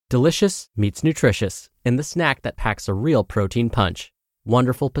Delicious meets nutritious in the snack that packs a real protein punch.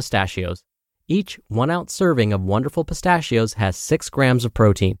 Wonderful Pistachios. Each 1-ounce serving of Wonderful Pistachios has 6 grams of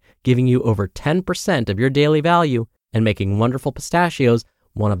protein, giving you over 10% of your daily value and making Wonderful Pistachios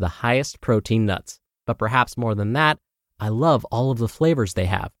one of the highest protein nuts. But perhaps more than that, I love all of the flavors they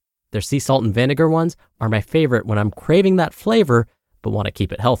have. Their sea salt and vinegar ones are my favorite when I'm craving that flavor but want to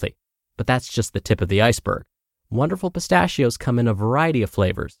keep it healthy. But that's just the tip of the iceberg. Wonderful Pistachios come in a variety of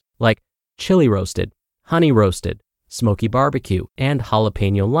flavors, like chili roasted, honey roasted, smoky barbecue, and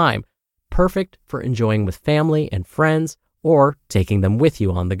jalapeno lime, perfect for enjoying with family and friends or taking them with you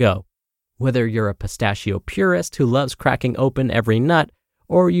on the go. Whether you're a pistachio purist who loves cracking open every nut,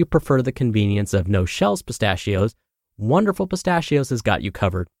 or you prefer the convenience of no-shells pistachios, Wonderful Pistachios has got you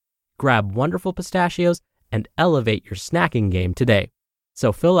covered. Grab Wonderful Pistachios and elevate your snacking game today.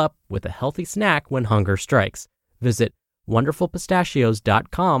 So fill up with a healthy snack when hunger strikes. Visit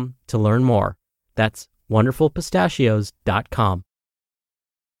wonderfulpistachios.com to learn more. That's wonderfulpistachios.com.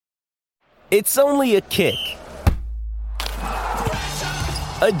 It's only a kick,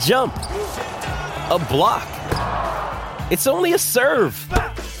 a jump, a block. It's only a serve.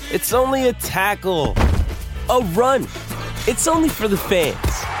 It's only a tackle, a run. It's only for the fans.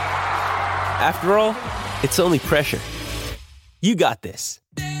 After all, it's only pressure. You got this.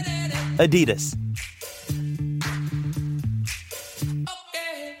 Adidas.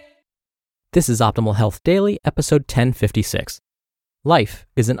 This is Optimal Health Daily, episode 1056. Life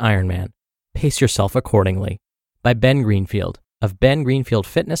is an Ironman. Pace yourself accordingly. By Ben Greenfield of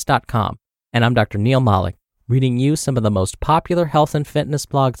bengreenfieldfitness.com. And I'm Dr. Neil Malik, reading you some of the most popular health and fitness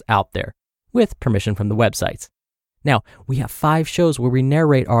blogs out there, with permission from the websites. Now, we have 5 shows where we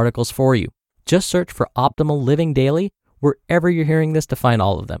narrate articles for you. Just search for Optimal Living Daily wherever you're hearing this to find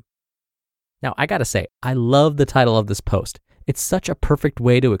all of them. Now, I gotta say, I love the title of this post. It's such a perfect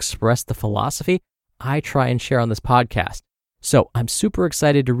way to express the philosophy I try and share on this podcast. So I'm super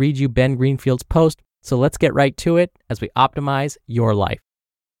excited to read you Ben Greenfield's post, so let's get right to it as we optimize your life.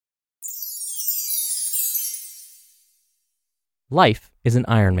 Life is an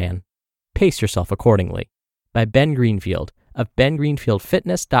Ironman. Pace yourself accordingly. By Ben Greenfield of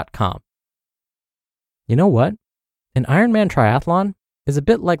bengreenfieldfitness.com. You know what? An Ironman triathlon is a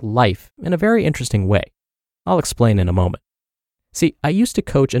bit like life in a very interesting way. I'll explain in a moment. See, I used to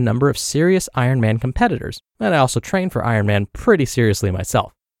coach a number of serious Ironman competitors, and I also trained for Ironman pretty seriously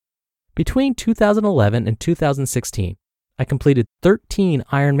myself. Between 2011 and 2016, I completed 13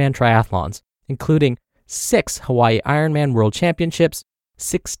 Ironman triathlons, including 6 Hawaii Ironman World Championships,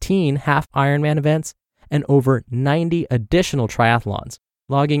 16 half Ironman events, and over 90 additional triathlons,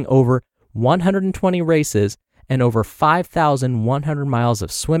 logging over 120 races and over 5,100 miles of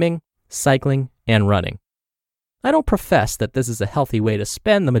swimming, cycling, and running. I don't profess that this is a healthy way to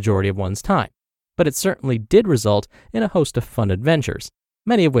spend the majority of one's time, but it certainly did result in a host of fun adventures,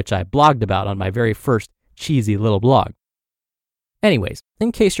 many of which I blogged about on my very first cheesy little blog. Anyways,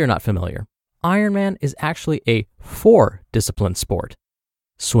 in case you're not familiar, Ironman is actually a 4-discipline sport: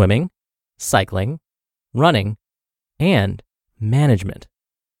 swimming, cycling, running, and management.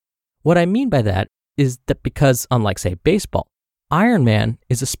 What I mean by that is that because, unlike, say, baseball, Ironman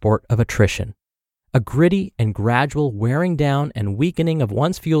is a sport of attrition, a gritty and gradual wearing down and weakening of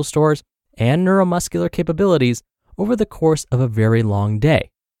one's fuel stores and neuromuscular capabilities over the course of a very long day.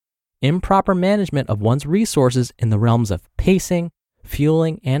 Improper management of one's resources in the realms of pacing,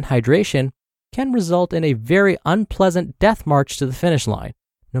 fueling, and hydration can result in a very unpleasant death march to the finish line,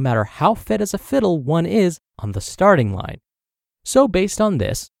 no matter how fit as a fiddle one is on the starting line. So based on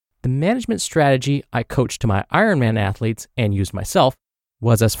this, the management strategy I coached to my Ironman athletes and used myself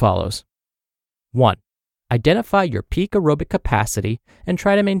was as follows. 1. Identify your peak aerobic capacity and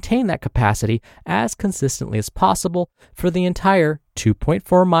try to maintain that capacity as consistently as possible for the entire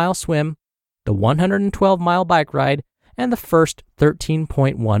 2.4-mile swim, the 112-mile bike ride, and the first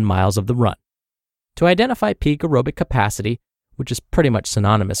 13.1 miles of the run. To identify peak aerobic capacity, which is pretty much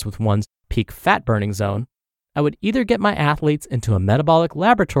synonymous with one's peak fat burning zone, I would either get my athletes into a metabolic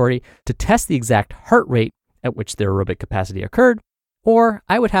laboratory to test the exact heart rate at which their aerobic capacity occurred, or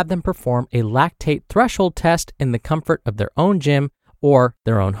I would have them perform a lactate threshold test in the comfort of their own gym or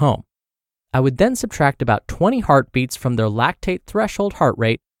their own home. I would then subtract about 20 heartbeats from their lactate threshold heart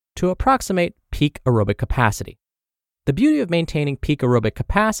rate to approximate peak aerobic capacity. The beauty of maintaining peak aerobic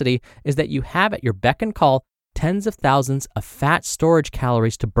capacity is that you have at your beck and call tens of thousands of fat storage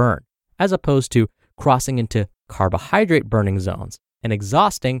calories to burn, as opposed to crossing into carbohydrate burning zones and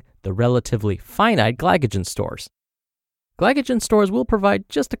exhausting the relatively finite glycogen stores. Glycogen stores will provide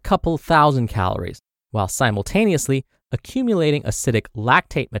just a couple thousand calories, while simultaneously accumulating acidic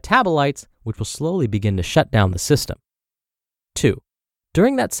lactate metabolites, which will slowly begin to shut down the system. 2.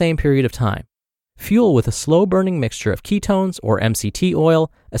 During that same period of time, fuel with a slow-burning mixture of ketones or MCT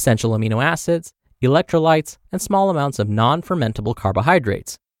oil, essential amino acids, electrolytes, and small amounts of non-fermentable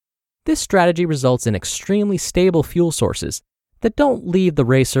carbohydrates. This strategy results in extremely stable fuel sources that don't leave the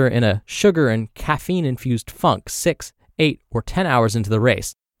racer in a sugar and caffeine-infused funk 6, 8, or 10 hours into the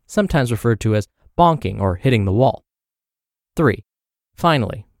race, sometimes referred to as bonking or hitting the wall. 3.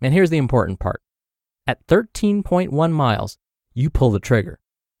 Finally, and here's the important part, at 13.1 miles, you pull the trigger,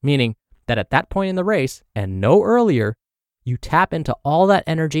 meaning that at that point in the race, and no earlier, you tap into all that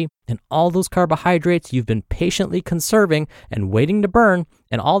energy and all those carbohydrates you've been patiently conserving and waiting to burn,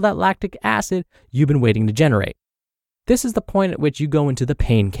 and all that lactic acid you've been waiting to generate. This is the point at which you go into the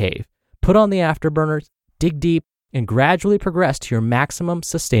pain cave, put on the afterburners, dig deep, and gradually progress to your maximum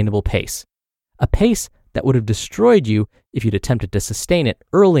sustainable pace. A pace that would have destroyed you if you'd attempted to sustain it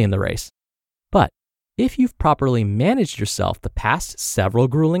early in the race. But if you've properly managed yourself the past several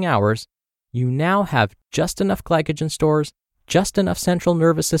grueling hours, you now have just enough glycogen stores, just enough central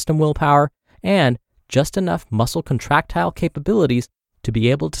nervous system willpower, and just enough muscle contractile capabilities to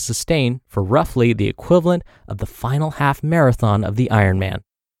be able to sustain for roughly the equivalent of the final half marathon of the Ironman.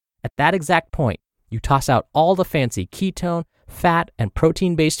 At that exact point, you toss out all the fancy ketone, fat, and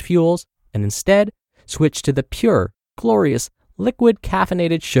protein-based fuels, and instead switch to the pure, glorious, liquid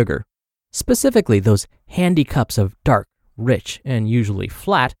caffeinated sugar, specifically those handy cups of dark, rich, and usually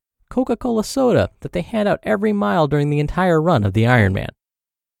flat Coca-Cola soda that they hand out every mile during the entire run of the Ironman.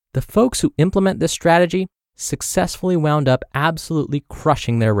 The folks who implement this strategy successfully wound up absolutely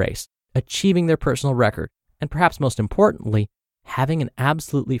crushing their race, achieving their personal record, and perhaps most importantly, having an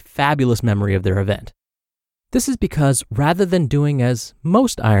absolutely fabulous memory of their event. This is because rather than doing as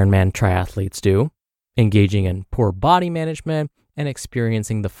most Ironman triathletes do, engaging in poor body management and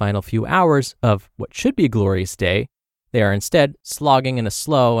experiencing the final few hours of what should be a glorious day, they are instead slogging in a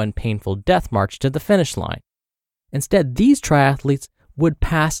slow and painful death march to the finish line. Instead, these triathletes would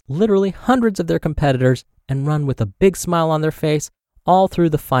pass literally hundreds of their competitors and run with a big smile on their face all through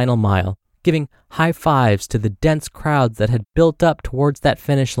the final mile, giving high fives to the dense crowds that had built up towards that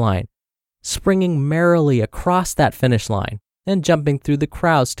finish line, springing merrily across that finish line, and jumping through the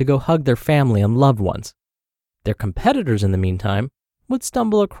crowds to go hug their family and loved ones. Their competitors, in the meantime, would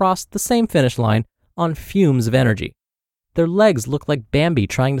stumble across the same finish line on fumes of energy. Their legs look like Bambi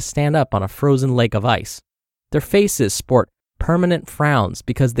trying to stand up on a frozen lake of ice. Their faces sport permanent frowns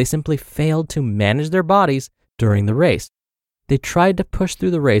because they simply failed to manage their bodies during the race. They tried to push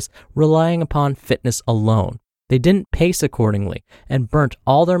through the race relying upon fitness alone. They didn't pace accordingly and burnt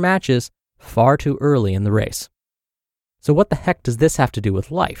all their matches far too early in the race. So what the heck does this have to do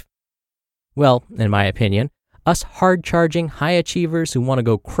with life? Well, in my opinion, us hard-charging high achievers who want to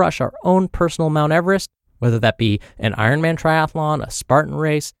go crush our own personal Mount Everest, whether that be an Ironman triathlon, a Spartan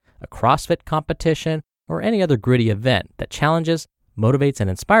race, a CrossFit competition, or any other gritty event that challenges, motivates, and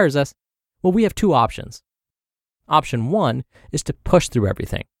inspires us, well, we have two options. Option 1 is to push through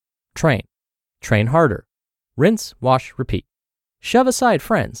everything. Train harder. Rinse, wash, repeat. Shove aside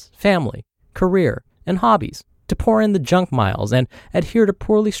friends, family, career, and hobbies to pour in the junk miles and adhere to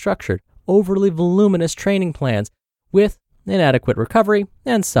poorly structured, overly voluminous training plans with inadequate recovery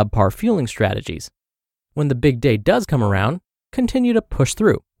and subpar fueling strategies. When the big day does come around, continue to push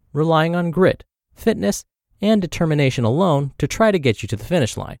through, relying on grit, fitness, and determination alone to try to get you to the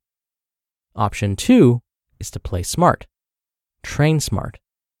finish line. Option 2 is to play smart. Train smart.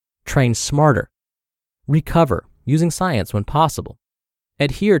 Train smarter. Recover using science when possible.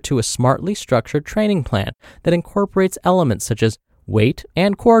 Adhere to a smartly structured training plan that incorporates elements such as weight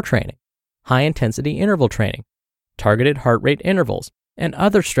and core training, high-intensity interval training, targeted heart rate intervals, and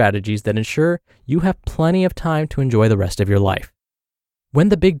other strategies that ensure you have plenty of time to enjoy the rest of your life. When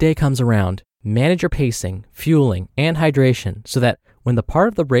the big day comes around, manage your pacing, fueling, and hydration so that when the part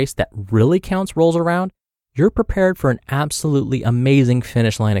of the race that really counts rolls around, you're prepared for an absolutely amazing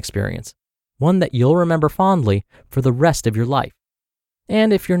finish line experience, one that you'll remember fondly for the rest of your life.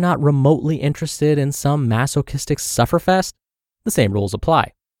 And if you're not remotely interested in some masochistic sufferfest, the same rules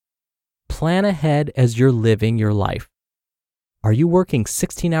apply. Plan ahead as you're living your life. Are you working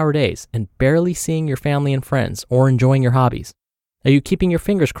 16-hour days and barely seeing your family and friends or enjoying your hobbies? Are you keeping your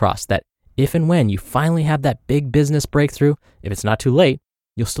fingers crossed that if and when you finally have that big business breakthrough, if it's not too late,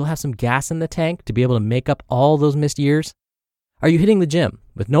 you'll still have some gas in the tank to be able to make up all those missed years? Are you hitting the gym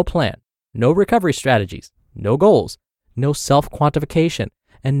with no plan, no recovery strategies, no goals, no self-quantification,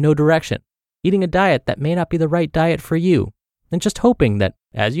 and no direction, eating a diet that may not be the right diet for you, and just hoping that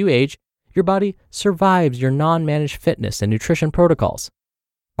as you age, Your body survives your non-managed fitness and nutrition protocols.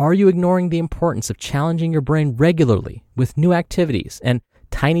 Are you ignoring the importance of challenging your brain regularly with new activities and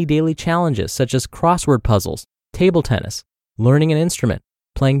tiny daily challenges such as crossword puzzles, table tennis, learning an instrument,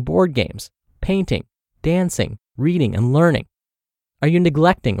 playing board games, painting, dancing, reading, and learning? Are you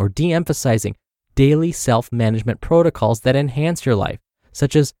neglecting or de-emphasizing daily self-management protocols that enhance your life,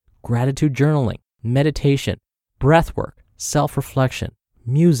 such as gratitude journaling, meditation, breath work, self-reflection,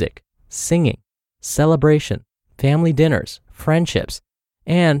 music, singing, celebration, family dinners, friendships,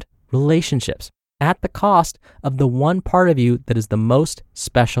 and relationships, at the cost of the one part of you that is the most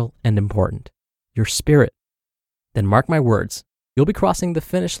special and important, your spirit? Then mark my words, you'll be crossing the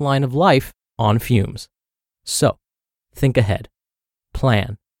finish line of life on fumes. So, think ahead,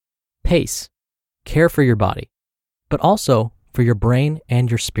 plan, pace, care for your body, but also for your brain and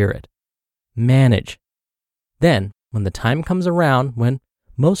your spirit. Manage. Then, when the time comes around when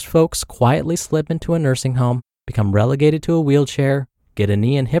most folks quietly slip into a nursing home, become relegated to a wheelchair, get a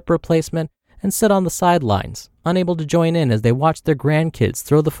knee and hip replacement, and sit on the sidelines, unable to join in as they watch their grandkids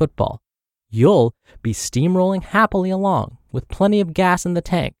throw the football, you'll be steamrolling happily along with plenty of gas in the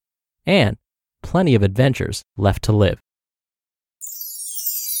tank and plenty of adventures left to live.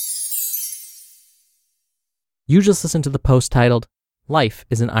 You just listened to the post titled, "Life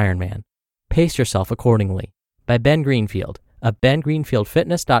is an Ironman. Pace yourself accordingly," by Ben Greenfield of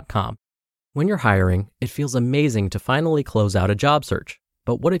bengreenfieldfitness.com. When you're hiring, it feels amazing to finally close out a job search.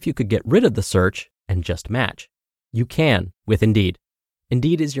 But what if you could get rid of the search and just match? You can with Indeed.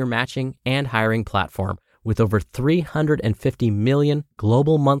 Indeed is your matching and hiring platform with over 350 million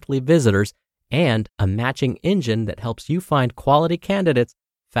global monthly visitors and a matching engine that helps you find quality candidates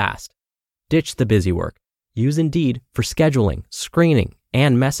fast. Ditch the busy work. Use Indeed for scheduling, screening,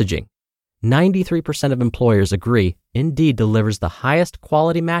 and messaging. 93% of employers agree Indeed delivers the highest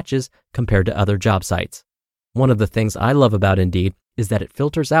quality matches compared to other job sites. One of the things I love about Indeed is that it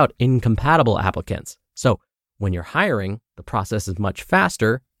filters out incompatible applicants. So when you're hiring, the process is much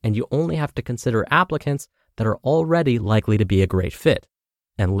faster and you only have to consider applicants that are already likely to be a great fit.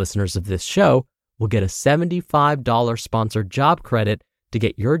 And listeners of this show will get a $75 sponsored job credit to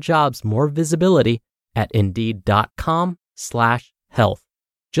get your jobs more visibility at Indeed.com/health.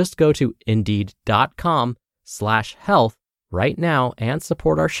 Just go to Indeed.com/health right now and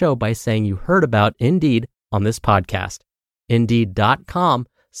support our show by saying you heard about Indeed on this podcast.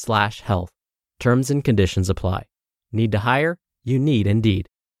 Indeed.com/health. Terms and conditions apply. Need to hire? You need Indeed.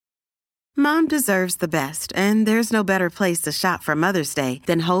 Mom deserves the best, and there's no better place to shop for Mother's Day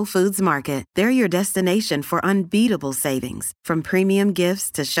than Whole Foods Market. They're your destination for unbeatable savings, from premium gifts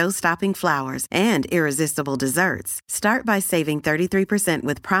to show-stopping flowers and irresistible desserts. Start by saving 33%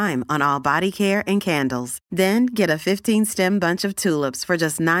 with Prime on all body care and candles. Then get a 15-stem bunch of tulips for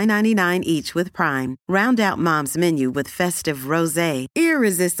just $9.99 each with Prime. Round out Mom's menu with festive rosé,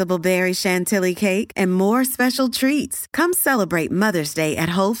 irresistible berry chantilly cake, and more special treats. Come celebrate Mother's Day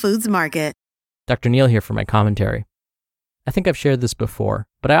at Whole Foods Market. Dr. Neal here for my commentary. I think I've shared this before,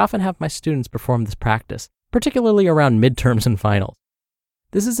 but I often have my students perform this practice, particularly around midterms and finals.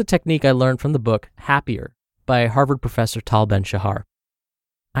 This is a technique I learned from the book Happier by Harvard professor Tal Ben-Shahar.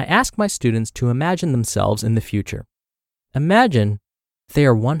 I ask my students to imagine themselves in the future. Imagine they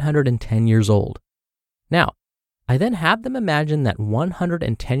are 110 years old. Now, I then have them imagine that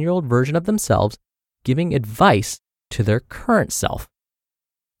 110-year-old version of themselves giving advice to their current self.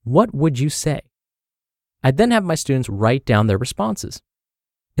 What would you say? I'd then have my students write down their responses.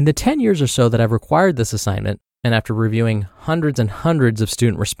 In the 10 years or so that I've required this assignment, and after reviewing hundreds and hundreds of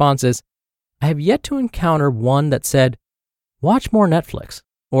student responses, I have yet to encounter one that said, "Watch more Netflix,"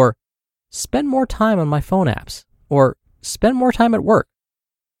 or "Spend more time on my phone apps," or "Spend more time at work."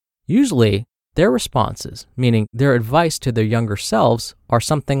 Usually, their responses, meaning their advice to their younger selves, are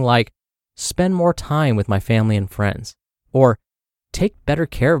something like, "Spend more time with my family and friends," or "Take better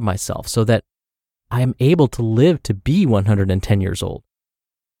care of myself so that I am able to live to be 110 years old."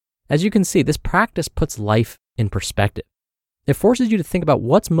 As you can see, this practice puts life in perspective. It forces you to think about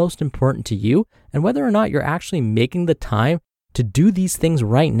what's most important to you and whether or not you're actually making the time to do these things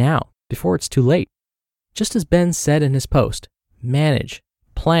right now before it's too late. Just as Ben said in his post, manage,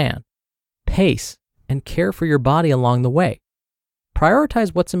 plan, pace, and care for your body along the way.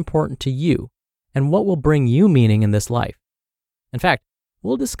 Prioritize what's important to you and what will bring you meaning in this life. In fact,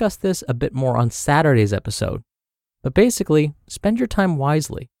 we'll discuss this a bit more on Saturday's episode, but basically, spend your time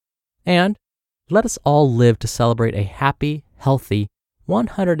wisely, and let us all live to celebrate a happy, healthy,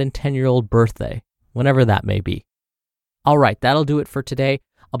 110-year-old birthday, whenever that may be. All right, that'll do it for today.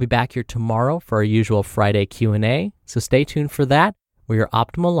 I'll be back here tomorrow for our usual Friday Q&A, so stay tuned for that, where your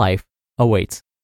optimal life awaits.